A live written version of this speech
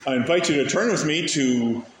I invite you to turn with me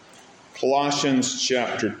to Colossians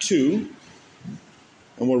chapter 2,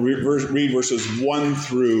 and we'll read verses 1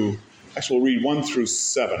 through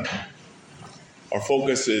 7. Our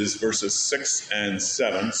focus is verses 6 and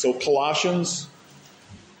 7. So Colossians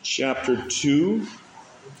chapter 2,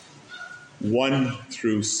 1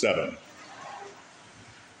 through 7.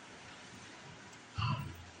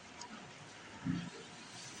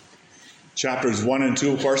 Chapters 1 and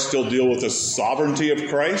 2, of course, still deal with the sovereignty of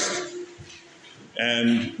Christ.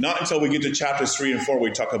 And not until we get to chapters 3 and 4 we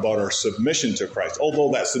talk about our submission to Christ,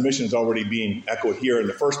 although that submission is already being echoed here in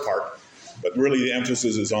the first part. But really the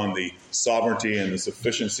emphasis is on the sovereignty and the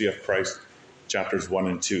sufficiency of Christ, chapters 1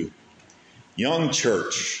 and 2. Young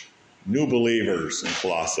church, new believers in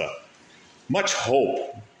Colossae. Much hope,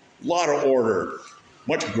 a lot of order,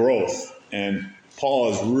 much growth. And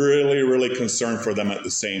Paul is really, really concerned for them at the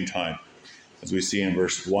same time, as we see in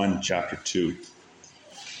verse 1, chapter 2.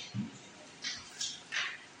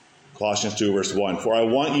 Colossians 2, verse 1. For I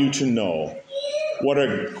want you to know what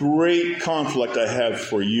a great conflict I have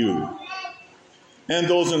for you and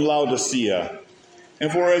those in Laodicea,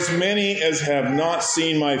 and for as many as have not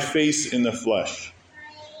seen my face in the flesh,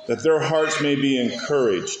 that their hearts may be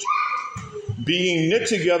encouraged, being knit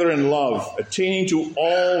together in love, attaining to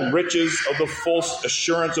all riches of the full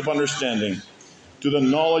assurance of understanding, to the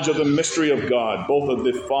knowledge of the mystery of God, both of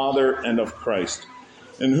the Father and of Christ,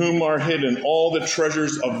 in whom are hidden all the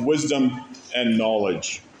treasures of wisdom and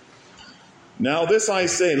knowledge. Now this I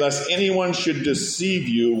say, lest anyone should deceive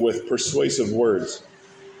you with persuasive words.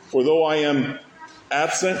 For though I am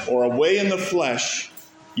absent or away in the flesh,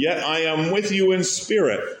 yet I am with you in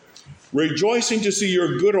spirit, rejoicing to see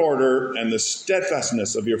your good order and the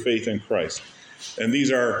steadfastness of your faith in Christ. And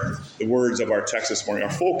these are the words of our text this morning.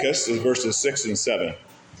 Our focus is verses 6 and 7.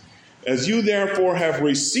 As you therefore have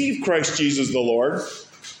received Christ Jesus the Lord,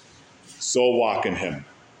 so walk in him,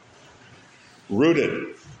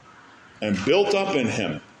 rooted and built up in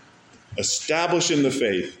him, established in the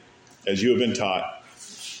faith as you have been taught,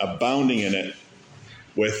 abounding in it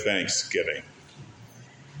with thanksgiving.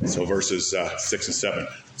 So verses 6 and 7.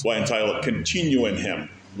 That's why I entitled it, Continue in him.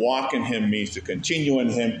 Walk in him means to continue in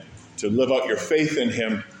him, to live out your faith in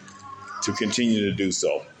him, to continue to do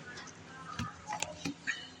so.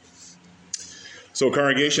 So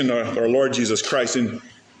congregation, our Lord Jesus Christ, and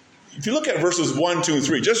if you look at verses 1, 2, and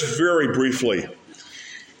 3, just very briefly,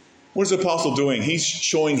 what is the apostle doing? He's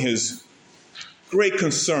showing his great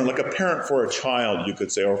concern, like a parent for a child, you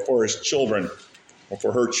could say, or for his children, or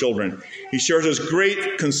for her children. He shares his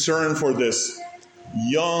great concern for this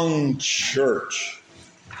young church,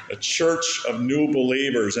 a church of new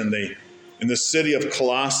believers in the city of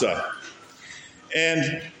Colossae.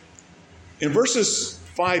 And in verses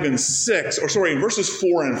 5 and 6, in verses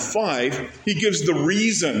 4 and 5, he gives the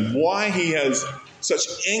reason why he has such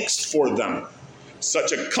angst for them,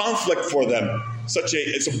 such a conflict for them,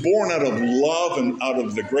 it's born out of love and out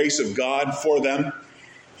of the grace of God for them.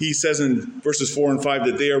 He says in verses 4 and 5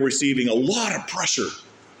 that they are receiving a lot of pressure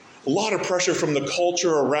from the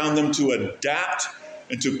culture around them to adapt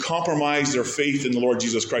and to compromise their faith in the Lord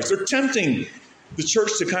Jesus Christ. They're tempting the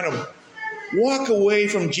church to kind of walk away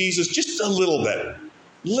from Jesus just a little bit,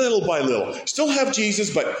 little by little. Still have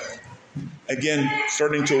Jesus, but again,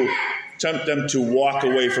 starting to tempt them to walk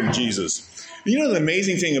away from Jesus. You know the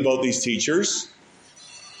amazing thing about these teachers?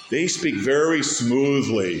 They speak very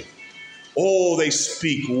smoothly. Oh, they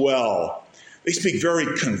speak well. They speak very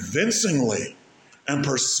convincingly and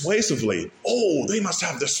persuasively. Oh, they must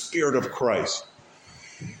have the Spirit of Christ.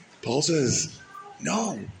 Paul says,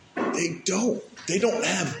 no, they don't. They don't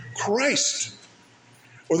have Christ.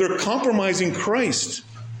 Or they're compromising Christ.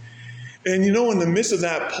 And you know, in the midst of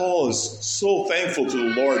that, Paul is so thankful to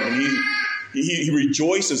the Lord. And he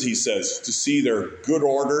rejoices, he says, to see their good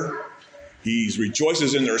order. He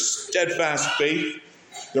rejoices in their steadfast faith.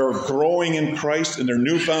 They're growing in Christ in their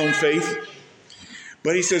newfound faith.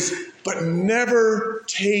 But he says, but never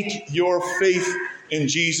take your faith in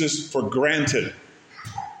Jesus for granted.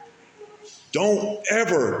 Don't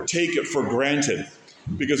ever take it for granted.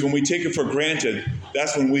 Because when we take it for granted,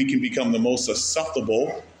 that's when we can become the most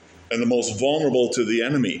susceptible and the most vulnerable to the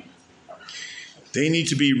enemy. They need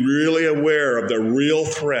to be really aware of the real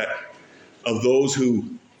threat of those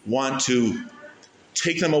who want to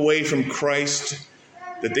take them away from Christ,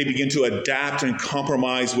 that they begin to adapt and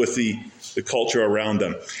compromise with the culture around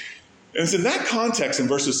them. And it's in that context, in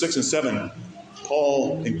verses 6 and 7,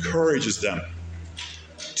 Paul encourages them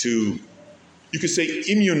to, you could say,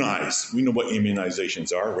 immunize. We know what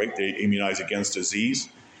immunizations are, right? They immunize against disease.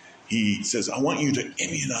 He says, I want you to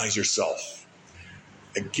immunize yourself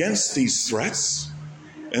against these threats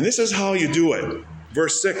And this is how you do it.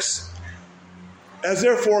 Verse 6. As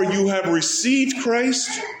therefore you have received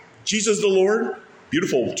Christ, Jesus the Lord.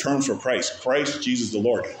 Beautiful terms for Christ. Christ, Jesus the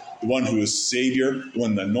Lord. The one who is Savior, the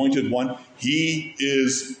one, the anointed one. He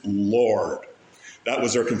is Lord. That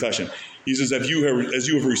was their confession. He says, as you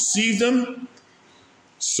have received him,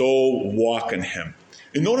 so walk in him.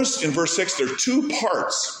 And notice in verse 6, there are two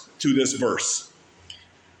parts to this verse.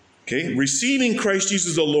 Okay? Receiving Christ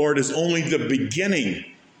Jesus the Lord is only the beginning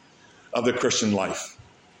of the Christian life.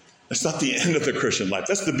 That's not the end of the Christian life.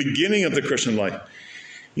 That's the beginning of the Christian life.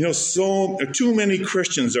 You know, so too many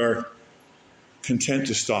Christians are content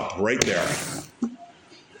to stop right there.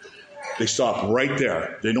 They stop right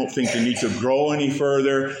there. They don't think they need to grow any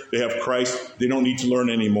further. They have Christ. They don't need to learn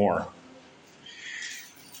any more.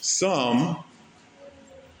 Some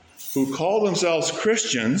who call themselves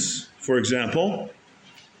Christians, for example,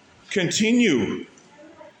 continue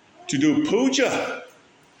to do puja,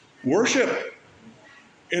 worship,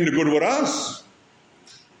 in the Gurdwaras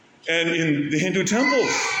and in the Hindu temples.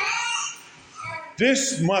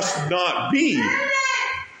 This must not be.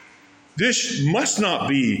 This must not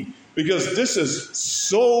be, because this is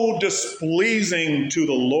so displeasing to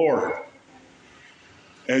the Lord.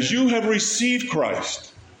 As you have received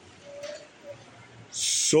Christ,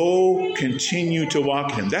 so continue to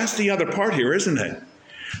walk in him. That's the other part here, isn't it?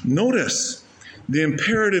 Notice the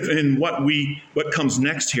imperative in what comes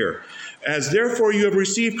next here. As therefore you have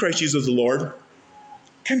received Christ Jesus the Lord,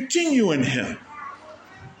 continue in him.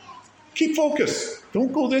 Keep focus.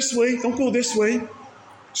 Don't go this way. Don't go this way.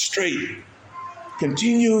 Straight.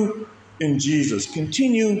 Continue in Jesus.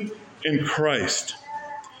 Continue in Christ.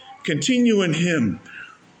 Continue in him.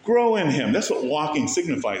 Grow in him. That's what walking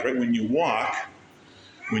signifies, right? When you walk,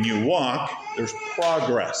 there's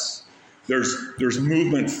progress. There's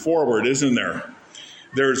movement forward, isn't there?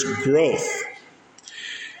 There's growth.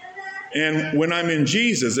 And when I'm in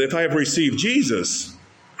Jesus, if I have received Jesus,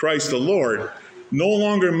 Christ the Lord, no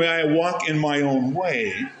longer may I walk in my own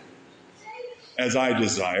way as I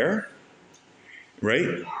desire,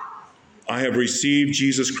 right? I have received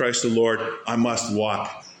Jesus Christ the Lord. I must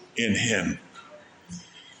walk in him.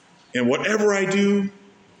 And whatever I do,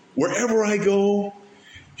 wherever I go,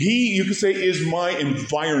 he, you could say, is my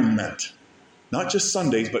environment. Not just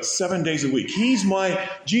Sundays, but 7 days a week.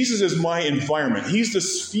 Jesus is my environment. He's the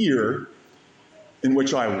sphere in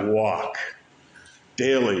which I walk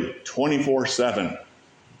daily, 24/7.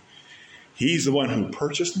 He's the one who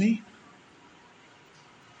purchased me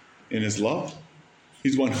in his love.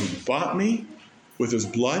 He's the one who bought me with his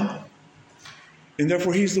blood. And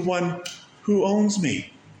therefore, he's the one who owns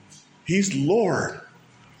me. He's Lord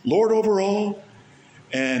over all.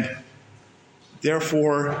 And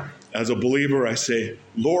therefore, as a believer, I say,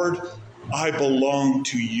 Lord, I belong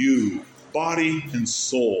to you, body and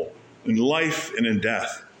soul, in life and in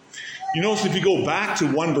death. You notice if you go back to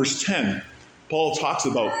 1 verse 10, Paul talks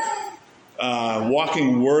about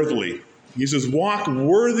walking worthily. He says, walk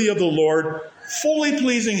worthy of the Lord, fully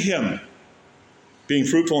pleasing him, being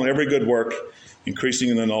fruitful in every good work, increasing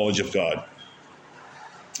in the knowledge of God.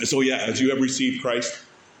 And so, as you have received Christ,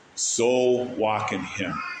 so walk in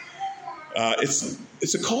him.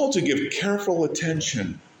 It's a call to give careful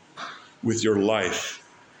attention with your life,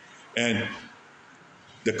 and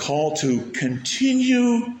the call to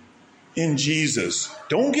continue in Jesus.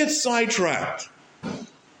 Don't get sidetracked.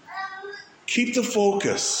 Keep the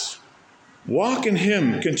focus. Walk in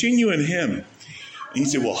him. Continue in him. And you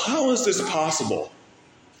say, well, how is this possible?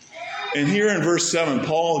 And here in verse 7,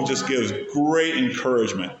 Paul just gives great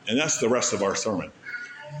encouragement, and that's the rest of our sermon.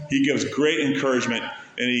 He gives great encouragement,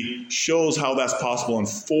 and he shows how that's possible in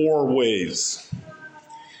 4 ways.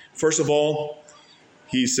 First of all,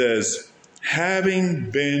 he says, having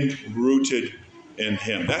been rooted in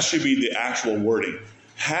him. That should be the actual wording.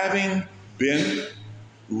 Having been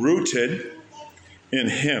rooted in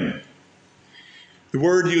him. The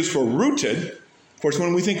word used for rooted, of course,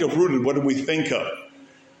 when we think of rooted, what do we think of?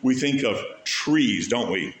 We think of trees,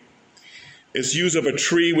 don't we? It's used of a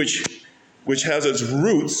tree which has its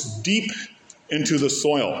roots deep into the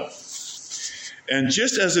soil. And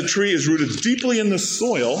just as a tree is rooted deeply in the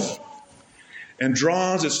soil and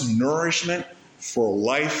draws its nourishment for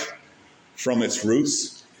life from its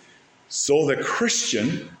roots, so the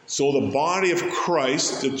Christian, so the body of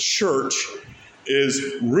Christ, the church,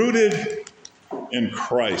 is rooted in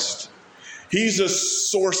Christ. He's a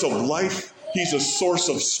source of life. He's a source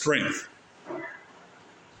of strength.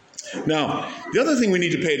 Now, the other thing we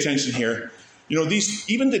need to pay attention here,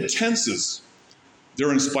 even the tenses,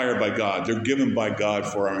 they're inspired by God. They're given by God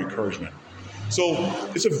for our encouragement. So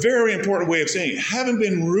it's a very important way of saying it. Having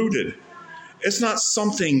been rooted. it's not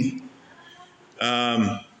something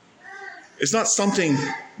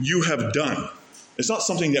you have done. It's not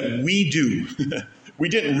something that we do. We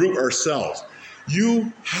didn't root ourselves.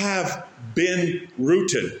 You have been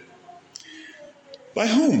rooted. By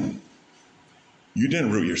whom? You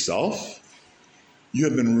didn't root yourself. You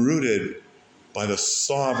have been rooted by the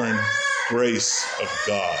sovereign grace of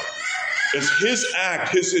God. It's his act,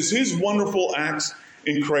 his wonderful acts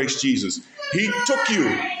in Christ Jesus. He took you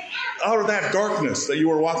out of that darkness that you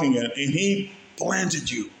were walking in, and he planted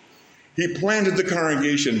you. He planted the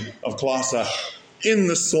congregation of Colossae in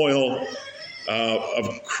the soil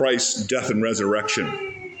of Christ's death and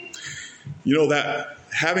resurrection. You know that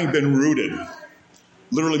having been rooted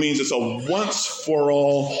literally means it's a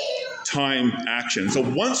once-for-all time action. It's a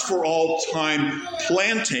once-for-all time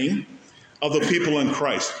planting of the people in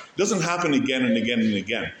Christ. It doesn't happen again and again and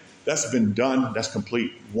again. That's been done. That's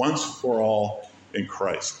complete once for all in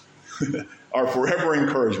Christ. Our forever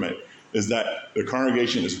encouragement is that the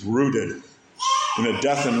congregation is rooted in the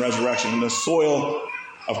death and resurrection, in the soil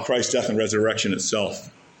of Christ's death and resurrection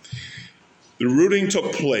itself. The rooting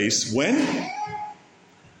took place when?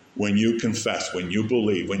 When you confessed, when you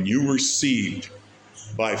believed, when you received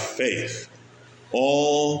by faith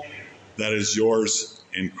all that is yours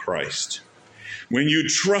in Christ. When you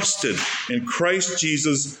trusted in Christ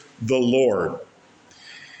Jesus the Lord.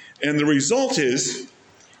 And the result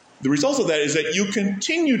of that is that you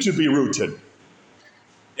continue to be rooted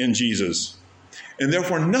in Jesus. And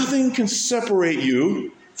therefore nothing can separate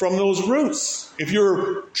you from those roots. If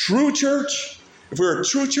you're a true church,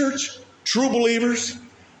 true believers,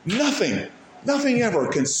 nothing ever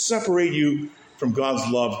can separate you from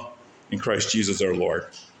God's love in Christ Jesus our Lord.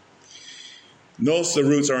 Notice the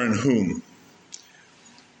roots are in whom?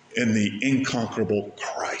 In the incomparable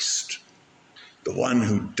Christ, the one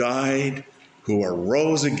who died, who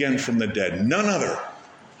arose again from the dead. None other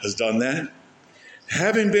has done that.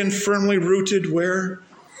 Having been firmly rooted where?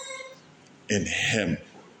 In him.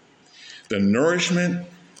 The nourishment,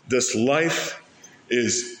 this life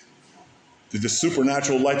is, the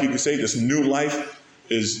supernatural life, you could say, this new life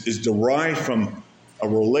is derived from a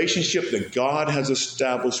relationship that God has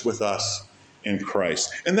established with us in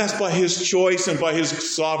Christ. And that's by his choice and by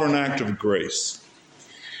his sovereign act of grace.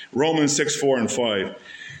 Romans 6:4-5,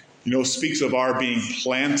 speaks of our being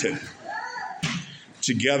planted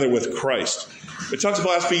together with Christ. It talks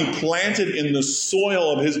about us being planted in the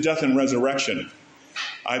soil of his death and resurrection.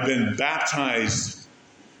 I've been baptized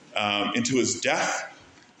into his death,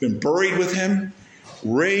 been buried with him,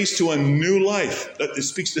 raised to a new life. It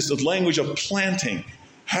speaks this language of planting,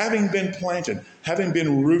 having been planted, having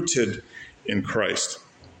been rooted in Christ.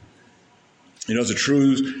 As the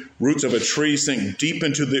true roots of a tree sink deep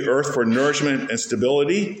into the earth for nourishment and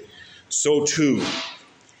stability, so too,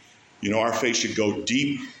 our faith should go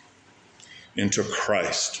deep into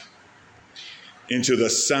Christ, into the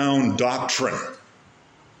sound doctrine.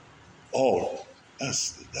 Oh,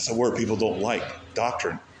 that's a word people don't like,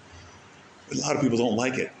 doctrine. A lot of people don't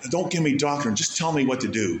like it. Don't give me doctrine, just tell me what to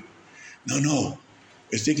do. No.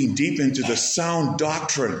 It's digging deep into the sound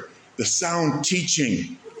doctrine, the sound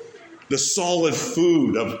teaching, the solid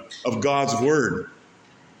food of God's word.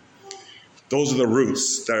 Those are the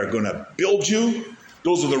roots that are going to build you.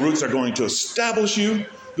 Those are the roots that are going to establish you.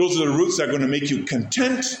 Those are the roots that are going to make you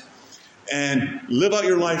content and live out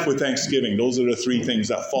your life with thanksgiving. Those are the three things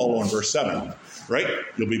that follow in verse 7, right?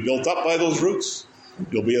 You'll be built up by those roots.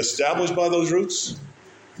 You'll be established by those roots.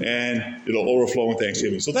 And it'll overflow in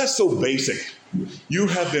thanksgiving. So that's so basic. You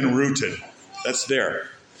have been rooted. That's there.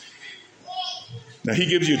 Now he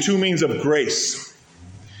gives you two means of grace.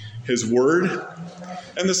 His word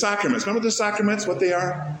and the sacraments. Remember the sacraments, what they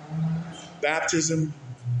are? Baptism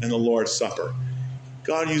and the Lord's Supper.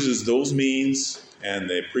 God uses those means and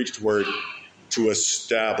the preached word to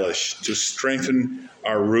establish, to strengthen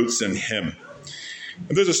our roots in him.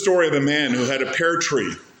 And there's a story of a man who had a pear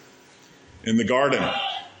tree in the garden.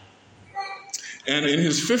 And in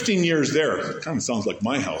his 15 years there, it kind of sounds like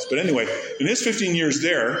my house, but anyway, in his 15 years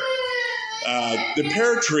there, the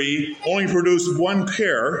pear tree only produced one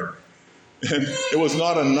pear, and it was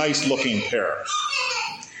not a nice looking pear.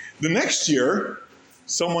 The next year,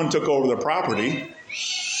 someone took over the property,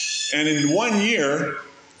 and in 1 year,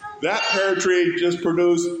 that pear tree just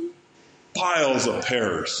produced piles of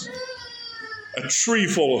pears. A tree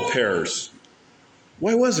full of pears.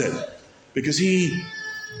 Why was it? Because the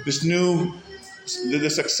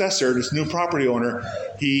successor, this new property owner,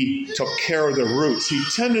 he took care of the roots. He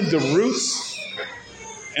tended the roots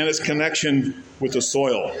and its connection with the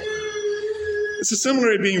soil. It's a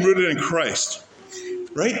similar to being rooted in Christ,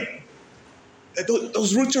 right?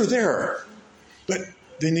 Those roots are there.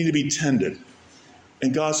 they need to be tended.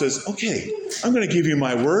 And God says, okay, I'm going to give you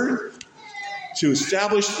my word to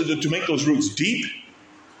establish, to make those roots deep.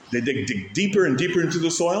 They dig deeper and deeper into the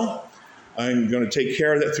soil. I'm going to take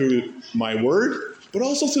care of that through my word, but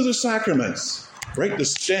also through the sacraments, right? The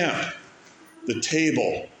stamp, the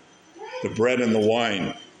table, the bread and the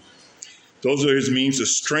wine. Those are his means to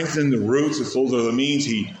strengthen the roots. Those are the means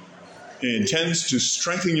he intends to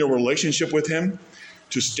strengthen your relationship with him,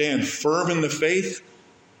 to stand firm in the faith.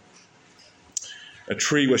 A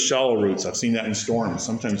tree with shallow roots, I've seen that in storms.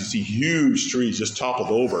 Sometimes you see huge trees just toppled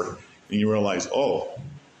over, and you realize, oh,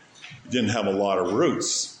 it didn't have a lot of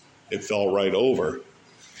roots. It fell right over.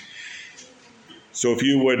 So if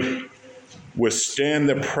you would withstand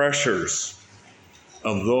the pressures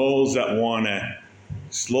of those that want to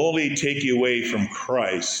slowly take you away from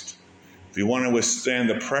Christ, if you want to withstand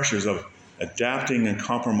the pressures of adapting and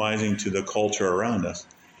compromising to the culture around us,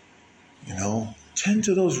 tend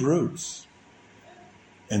to those roots.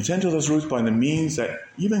 And tend to those roots by the means that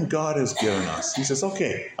even God has given us. He says,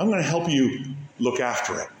 okay, I'm going to help you look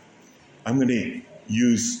after it. I'm going to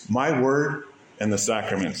use my word and the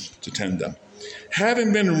sacraments to tend them.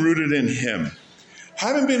 Having been rooted in him.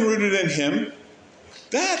 Having been rooted in him,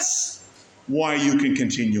 that's why you can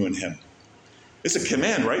continue in him. It's a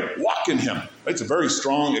command, right? Walk in him. It's a very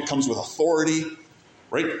strong, it comes with authority,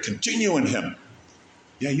 right? Continue in him.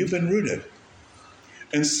 Yeah, you've been rooted.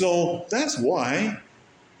 And so that's why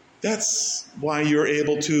you're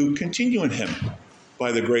able to continue in him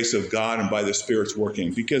by the grace of God and by the Spirit's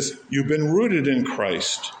working, because you've been rooted in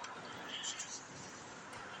Christ.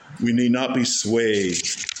 We need not be swayed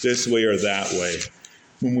this way or that way.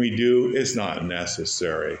 When we do, it's not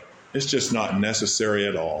necessary. It's just not necessary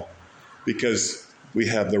at all, because we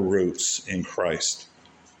have the roots in Christ.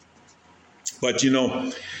 But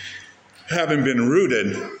having been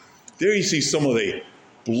rooted, there you see some of the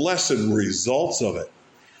blessed results of it.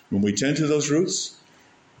 When we tend to those roots,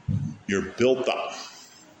 you're built up.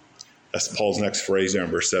 That's Paul's next phrase there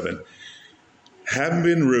in verse 7. Having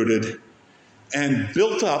been rooted and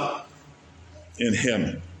built up in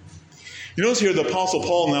him. You notice here the Apostle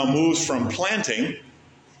Paul now moves from planting,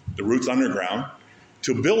 the roots underground,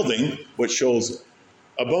 to building, which shows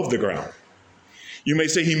above the ground. You may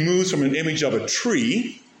say he moves from an image of a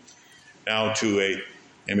tree now to an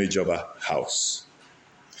image of a house.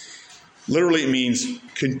 Literally, it means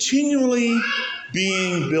continually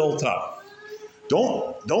being built up.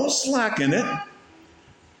 Don't slacken it.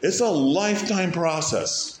 It's a lifetime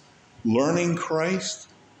process. Learning Christ,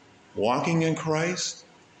 walking in Christ,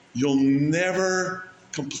 you'll never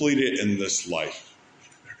complete it in this life.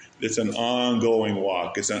 It's an ongoing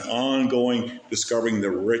walk. It's an ongoing discovering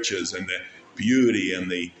the riches and the beauty and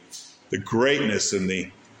the greatness and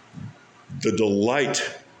the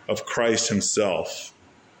delight of Christ himself.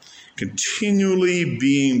 Continually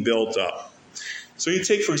being built up. So you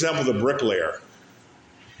take, for example, the bricklayer.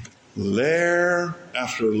 Layer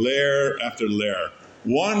after layer after layer.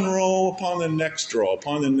 One row upon the next row,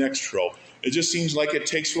 upon the next row. It just seems like it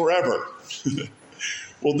takes forever.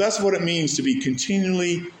 Well, that's what it means to be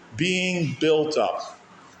continually being built up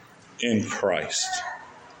in Christ.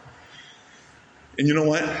 And you know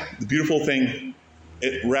what? The beautiful thing,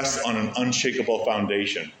 it rests on an unshakable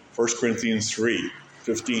foundation. 1 Corinthians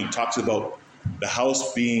 3:15 talks about the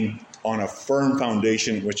house being on a firm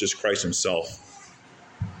foundation, which is Christ himself.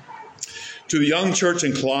 To the young church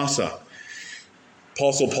in Colossae,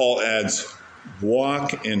 Apostle Paul adds,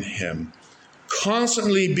 walk in him,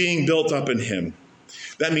 constantly being built up in him.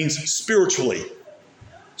 That means spiritually.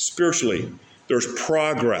 Spiritually, there's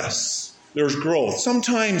progress, there's growth.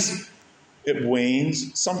 Sometimes it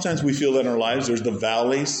wanes. Sometimes we feel that in our lives, there's the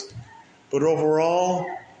valleys. But overall,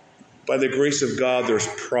 by the grace of God, there's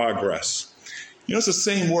progress. It's the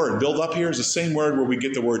same word. Build up here is the same word where we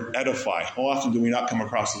get the word edify. How often do we not come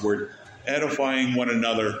across the word edifying one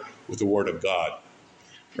another with the word of God?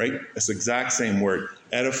 Right? It's the exact same word,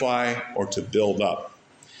 edify or to build up.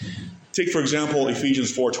 Take, for example,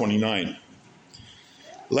 Ephesians 4:29.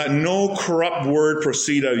 Let no corrupt word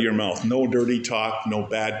proceed out of your mouth. No dirty talk, no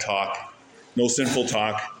bad talk, no sinful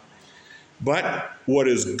talk. But what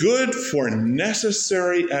is good for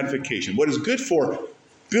necessary edification, what is good for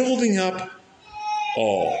building up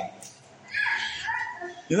all.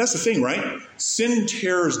 And that's the thing, right? Sin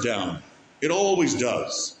tears down. It always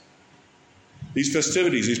does. These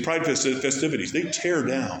festivities, these pride festivities, they tear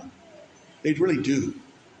down. They really do.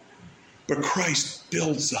 But Christ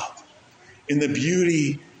builds up in the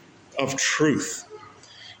beauty of truth.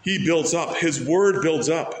 He builds up. His word builds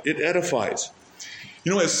up. It edifies.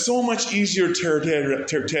 It's so much easier to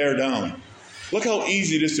tear down. Look how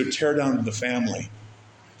easy it is to tear down the family.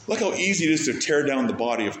 Look how easy it is to tear down the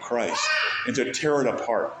body of Christ and to tear it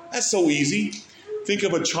apart. That's so easy. Think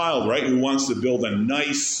of a child, right, who wants to build a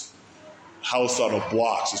nice house out of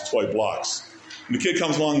blocks, his toy blocks. And the kid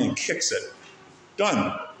comes along and kicks it.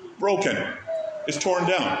 Done. Broken. It's torn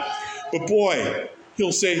down. But boy,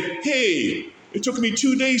 he'll say, hey, it took me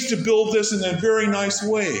 2 days to build this in a very nice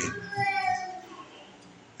way.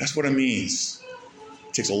 That's what it means.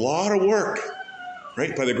 It takes a lot of work,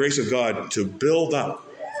 right, by the grace of God, to build up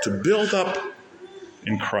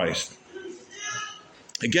in Christ.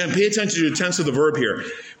 Again, pay attention to the tense of the verb here.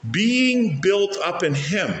 Being built up in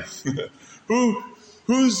him.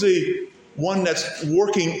 Who's the one that's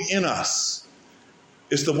working in us?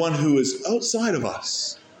 It's the one who is outside of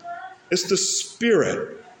us. It's the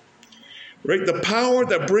Spirit. Right? The power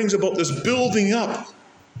that brings about this building up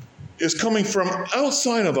is coming from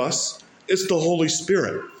outside of us. It's the Holy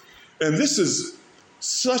Spirit. And this is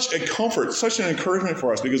such a comfort, such an encouragement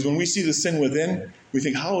for us, because when we see the sin within, we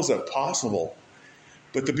think, how is that possible?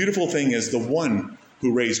 But the beautiful thing is the one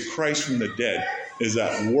who raised Christ from the dead is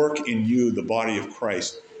at work in you, the body of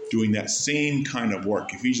Christ, doing that same kind of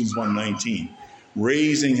work. Ephesians 1:19,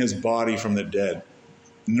 raising his body from the dead,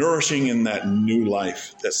 nourishing in that new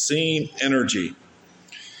life, that same energy.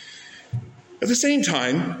 At the same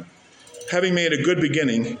time, having made a good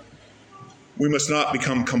beginning, we must not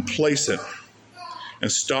become complacent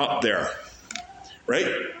and stop there, right?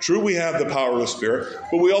 True, we have the power of the Spirit,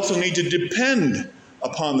 but we also need to depend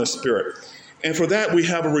upon the Spirit. And for that, we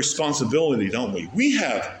have a responsibility, don't we? We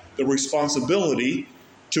have the responsibility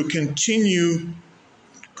to continue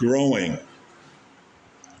growing,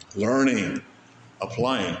 learning,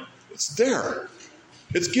 applying. It's there.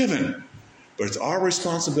 It's given. But it's our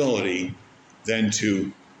responsibility then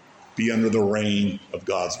to be under the rain of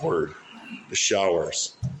God's word, the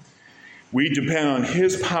showers. We depend on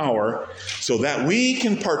his power so that we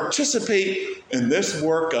can participate in this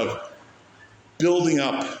work of building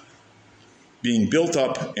up, being built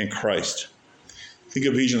up in Christ. Think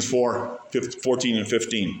of Ephesians 4:14 and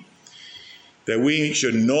 15. That we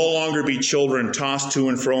should no longer be children tossed to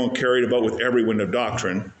and fro and carried about with every wind of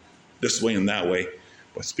doctrine, this way and that way,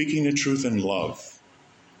 but speaking the truth in love,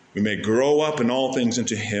 we may grow up in all things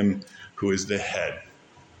into him who is the head,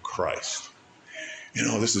 Christ. You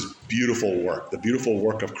know, this is beautiful work, the beautiful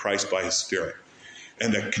work of Christ by his Spirit,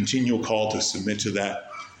 and the continual call to submit to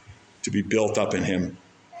that, to be built up in him.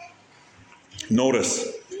 Notice,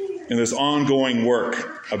 in this ongoing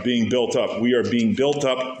work of being built up, we are being built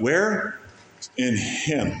up where? In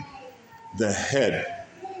him, the head,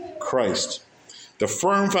 Christ. The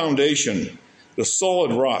firm foundation, the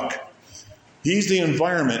solid rock. He's the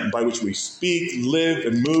environment by which we speak, live,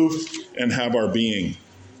 and move, and have our being.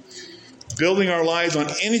 Building our lives on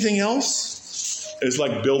anything else is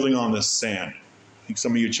like building on the sand. I think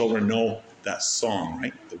some of you children know that song,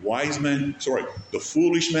 right? The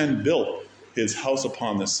foolish man built his house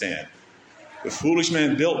upon the sand. The foolish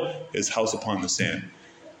man built his house upon the sand.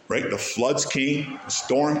 Right? The floods came, the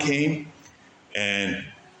storm came, and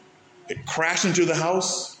it crashed into the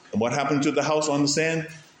house. And what happened to the house on the sand?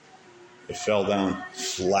 It fell down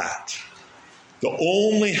flat. The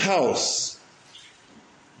only house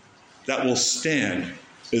that will stand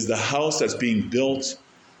is the house that's being built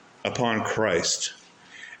upon Christ.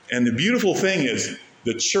 And the beautiful thing is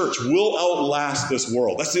the church will outlast this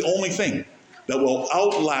world. That's the only thing that will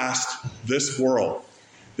outlast this world.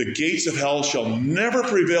 The gates of hell shall never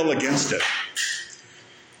prevail against it.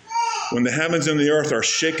 When the heavens and the earth are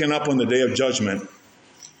shaken up on the day of judgment,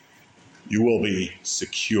 you will be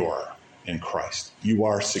secure in Christ. You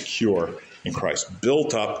are secure in Christ,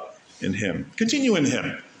 built up in him. Continue in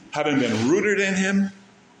him, having been rooted in him.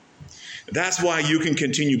 That's why you can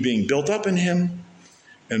continue being built up in him,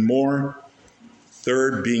 and more.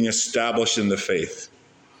 Third, being established in the faith.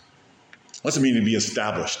 What's it mean to be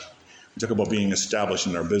established? We talk about being established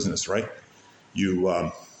in our business, right?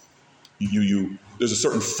 There's a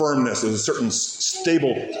certain firmness, there's a certain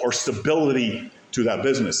stability to that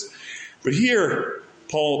business. But here,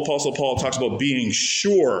 Apostle Paul talks about being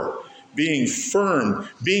sure, being firm,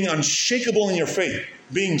 being unshakable in your faith,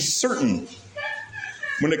 being certain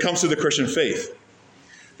when it comes to the Christian faith.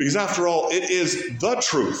 Because after all, it is the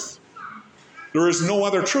truth. There is no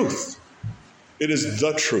other truth. It is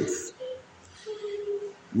the truth.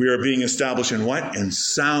 We are being established in what? In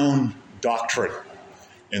sound doctrine,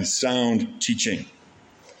 in sound teaching.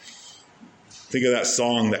 Think of that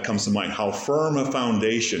song that comes to mind. How firm a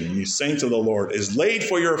foundation, you saints of the Lord, is laid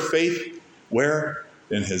for your faith. Where?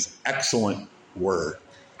 In his excellent word.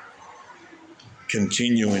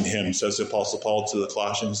 Continue in him, says the Apostle Paul to the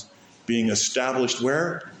Colossians. Being established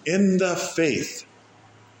where? In the faith.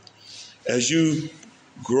 As we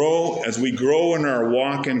grow in our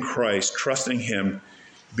walk in Christ, trusting Him,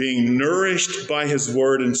 being nourished by His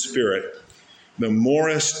Word and Spirit, the more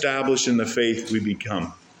established in the faith we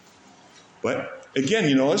become. But again,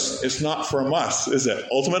 it's not from us, is it?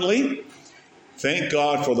 Ultimately, thank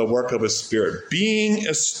God for the work of His Spirit. Being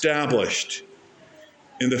established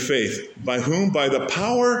in the faith. By whom? By the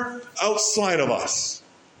power outside of us,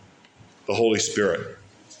 the Holy Spirit.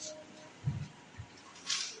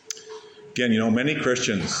 Again, many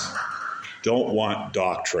Christians don't want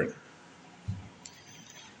doctrine.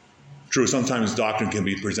 True, sometimes doctrine can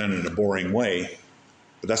be presented in a boring way,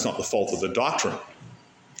 but that's not the fault of the doctrine.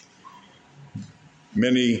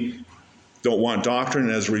 Many don't want doctrine,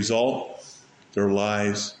 and as a result, their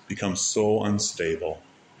lives become so unstable.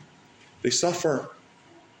 They suffer.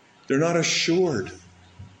 They're not assured.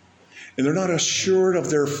 And they're not assured of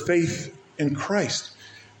their faith in Christ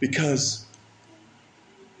because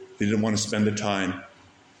they didn't want to spend the time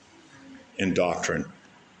in doctrine.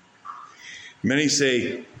 Many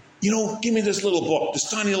say, give me this little book, this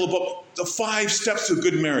tiny little book, the 5 steps to a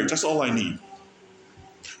good marriage. That's all I need.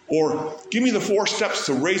 Or give me the 4 steps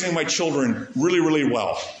to raising my children really, really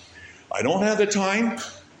well. I don't have the time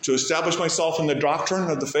to establish myself in the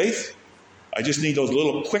doctrine of the faith. I just need those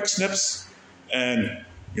little quick snips and,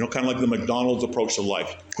 kind of like the McDonald's approach to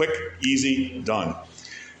life. Quick, easy, done.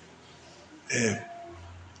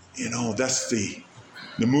 That's the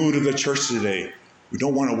mood of the church today. We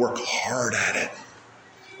don't want to work hard at it.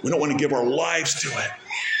 We don't want to give our lives to it.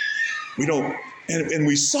 We don't, and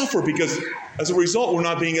we suffer because as a result, we're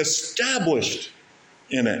not being established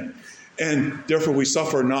in it. And therefore we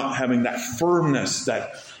suffer not having that firmness,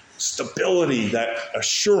 that stability, that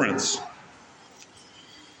assurance.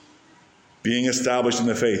 Being established in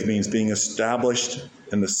the faith means being established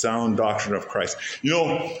in the sound doctrine of Christ.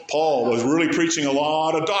 Paul was really preaching a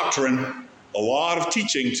lot of doctrine, a lot of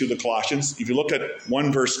teaching to the Colossians. If you look at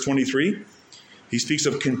 1 verse 23, he speaks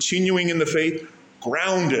of continuing in the faith,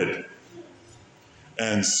 grounded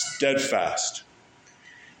and steadfast.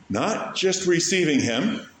 Not just receiving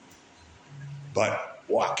Him, but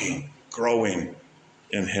walking, growing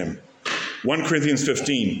in Him. 1 Corinthians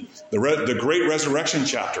 15, the great resurrection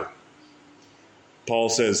chapter. Paul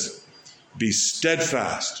says, be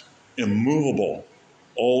steadfast, immovable,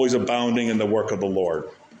 always abounding in the work of the Lord.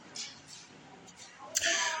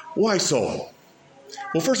 Why so?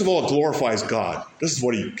 Well, first of all, it glorifies God. This is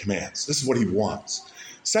what He commands. This is what He wants.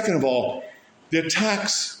 Second of all, the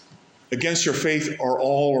attacks against your faith are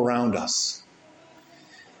all around us.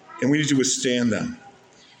 And we need to withstand them.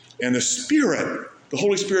 And the Spirit, the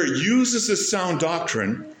Holy Spirit, uses this sound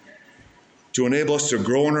doctrine to enable us to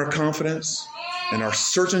grow in our confidence and our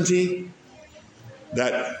certainty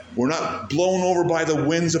that we're not blown over by the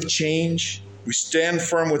winds of change. We stand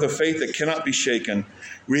firm with a faith that cannot be shaken.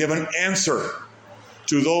 We have an answer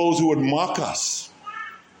to those who would mock us.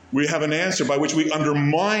 We have an answer by which we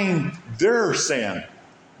undermine their sand,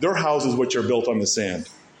 their houses which are built on the sand,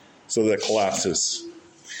 so that it collapses.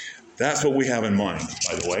 That's what we have in mind,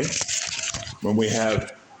 by the way, when we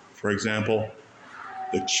have, for example,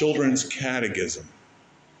 the Children's Catechism.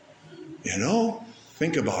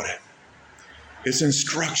 Think about it. It's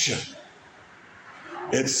instruction.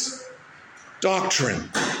 It's doctrine.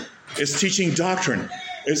 It's teaching doctrine.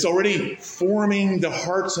 It's already forming the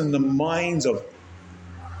hearts and the minds of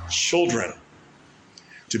children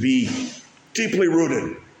to be deeply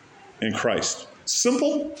rooted in Christ.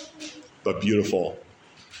 Simple, but beautiful,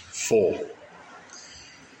 full.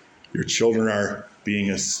 Your children are being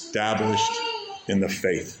established in the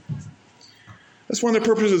faith. That's one of the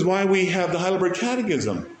purposes why we have the Heidelberg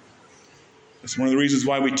Catechism. That's one of the reasons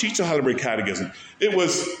why we teach the Heidelberg Catechism. It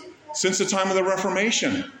was since the time of the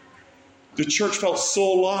Reformation. The church felt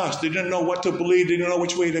so lost. They didn't know what to believe. They didn't know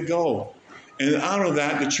which way to go. And out of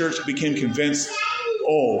that, the church became convinced,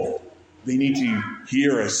 they need to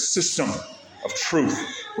hear a system of truth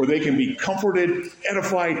where they can be comforted,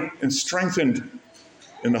 edified, and strengthened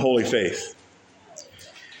in the holy faith,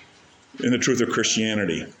 in the truth of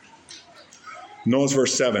Christianity. Notice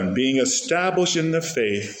verse 7, being established in the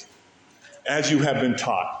faith as you have been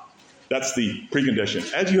taught. That's the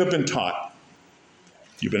precondition. As you have been taught,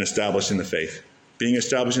 you've been established in the faith. Being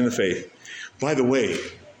established in the faith. By the way,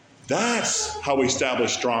 that's how we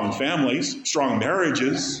establish strong families, strong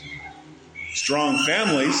marriages, strong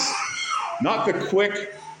families. Not the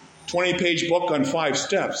quick 20-page book on 5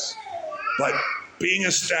 steps, but being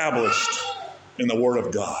established in the Word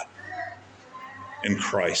of God, in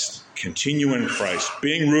Christ. Continue in Christ,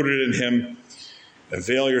 being rooted in Him.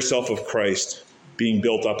 Avail yourself of Christ, being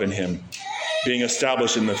built up in Him, being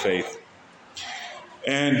established in the faith.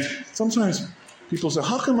 And sometimes people say,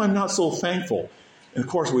 how come I'm not so thankful? And of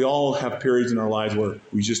course, we all have periods in our lives where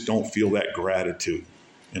we just don't feel that gratitude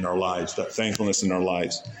in our lives, that thankfulness in our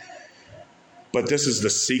lives. But this is the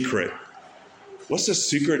secret. What's the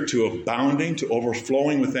secret to abounding, to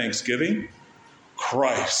overflowing with thanksgiving?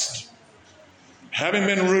 Christ. Having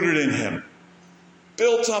been rooted in him,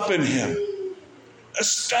 built up in him,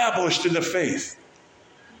 established in the faith.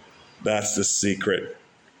 That's the secret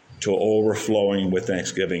to overflowing with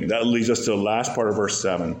thanksgiving. That leads us to the last part of verse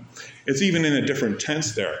 7. It's even in a different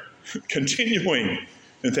tense there. Continuing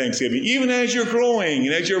in thanksgiving. Even as you're growing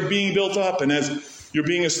and as you're being built up and as you're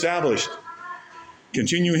being established.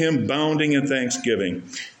 Continue him bounding in thanksgiving.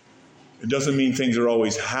 It doesn't mean things are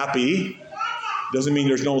always happy. It doesn't mean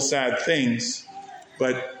there's no sad things.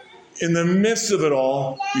 But in the midst of it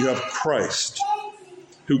all, you have Christ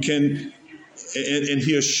who can, and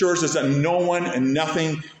he assures us that no one and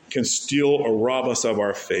nothing can steal or rob us of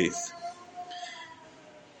our faith.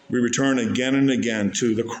 We return again and again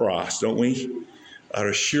to the cross, don't we? Out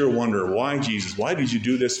of sheer wonder, why Jesus? Why did you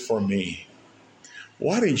do this for me?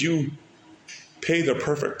 Why did you pay the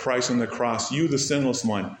perfect price on the cross? You, the sinless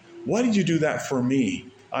one. Why did you do that for me?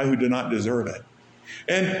 I who did not deserve it.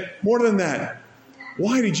 And more than that,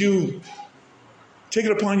 why did you take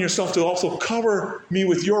it upon yourself to also cover me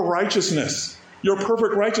with your righteousness, your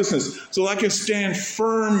perfect righteousness, so that I can stand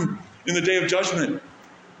firm in the day of judgment,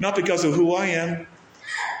 not because of who I am,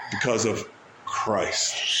 because of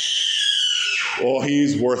Christ. Oh,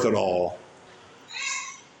 he's worth it all.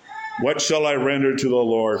 What shall I render to the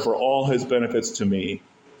Lord for all his benefits to me?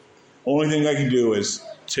 Only thing I can do is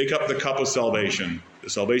take up the cup of salvation, the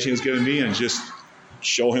salvation he's given me, and just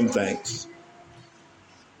show him thanks.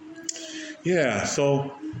 Yeah,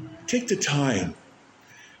 so take the time.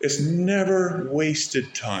 It's never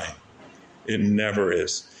wasted time. It never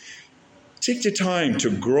is. Take the time to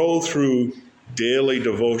grow through daily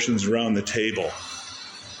devotions around the table.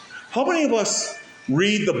 How many of us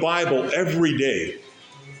read the Bible every day?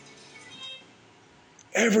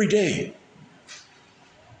 Every day.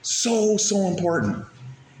 So important.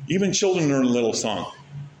 Even children learn a little song.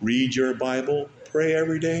 Read your Bible, pray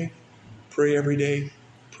every day, pray every day,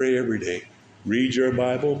 pray every day. Read your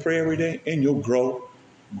Bible, pray every day, and you'll grow.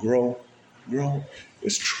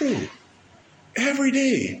 It's true. Every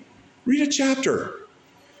day. Read a chapter.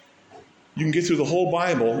 You can get through the whole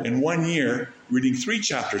Bible in 1 year reading 3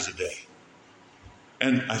 chapters a day.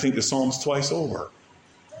 And I think the Psalms twice over.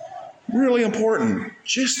 Really important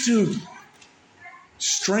just to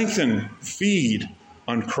strengthen, feed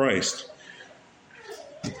on Christ.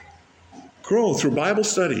 Grow through Bible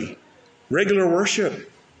study, regular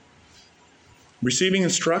worship, receiving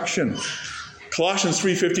instruction. Colossians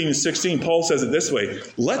 3:15 and 16, Paul says it this way: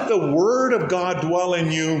 let the word of God dwell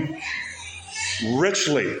in you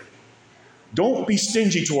richly. Don't be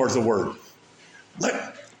stingy towards the word.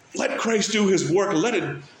 Let Christ do his work. Let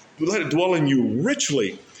it dwell in you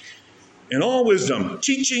richly. In all wisdom,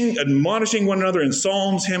 teaching, admonishing one another in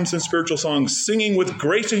psalms, hymns, and spiritual songs, singing with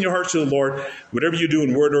grace in your hearts to the Lord. Whatever you do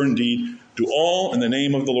in word or in deed, do all in the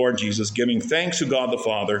name of the Lord Jesus, giving thanks to God the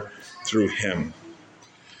Father through him.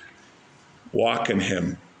 Walk in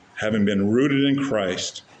him, having been rooted in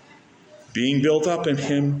Christ, being built up in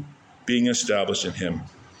him, being established in him.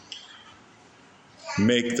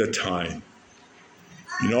 Make the time.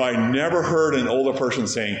 You know, I never heard an older person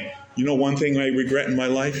saying, you know one thing I regret in my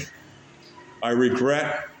life? I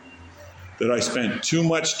regret that I spent too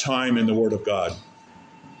much time in the Word of God.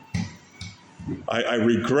 I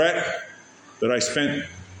regret that I spent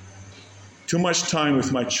too much time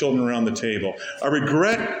with my children around the table. I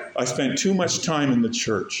regret I spent too much time in the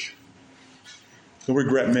church. I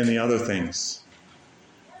regret many other things,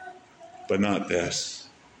 but not this.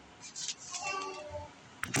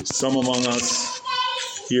 Some among us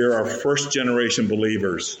here are first-generation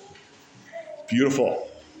believers. Beautiful.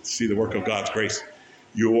 See the work of God's grace.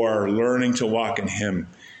 You are learning to walk in him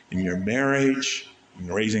in your marriage, in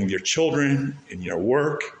raising your children, in your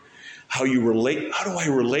work, how you relate. How do I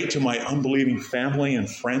relate to my unbelieving family and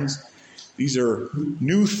friends? These are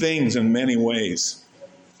new things in many ways.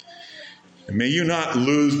 And may you not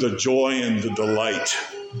lose the joy and the delight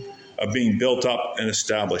of being built up and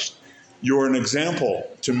established. You're an example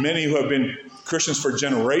to many who have been Christians for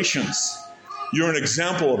generations. You're an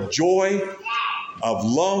example of joy, of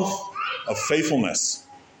love, of faithfulness.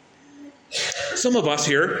 Some of us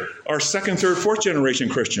here are second, third, fourth generation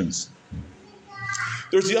Christians.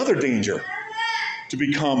 There's the other danger, to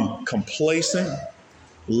become complacent,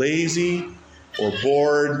 lazy, or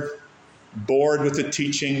bored with the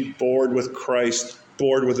teaching, bored with Christ,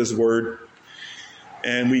 bored with his word.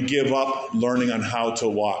 and we give up learning on how to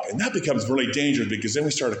walk. And that becomes really dangerous because then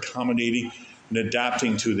we start accommodating and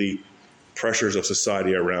adapting to the pressures of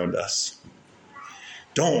society around us.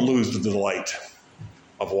 Don't lose the delight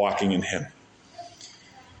of walking in Him.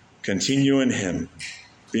 Continue in Him,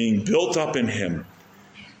 being built up in Him,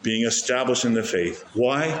 being established in the faith.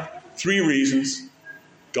 Why? 3 reasons.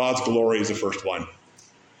 God's glory is the first one.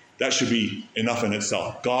 That should be enough in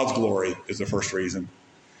itself. God's glory is the first reason.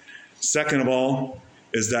 Second of all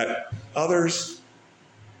is that others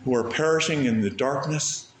who are perishing in the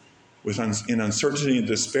darkness, in uncertainty and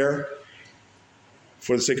despair,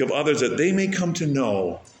 for the sake of others, that they may come to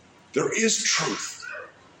know there is truth.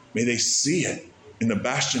 May they see it in the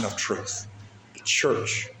bastion of truth, the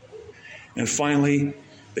church. And finally,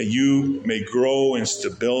 that you may grow in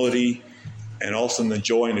stability and also in the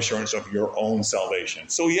joy and assurance of your own salvation.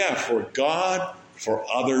 So yeah, for God, for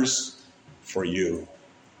others, for you.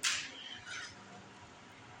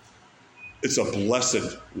 It's a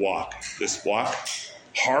blessed walk. This walk,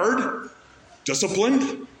 hard,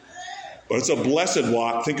 disciplined, but it's a blessed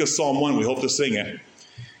walk. Think of Psalm 1. We hope to sing it.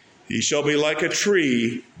 He shall be like a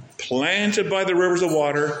tree planted by the rivers of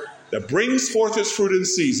water that brings forth its fruit in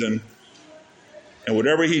season, and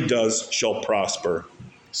whatever he does shall prosper.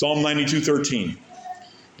 Psalm 92:13.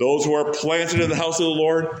 Those who are planted in the house of the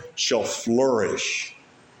Lord shall flourish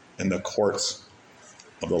in the courts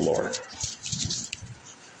of the Lord.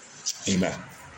 Amen.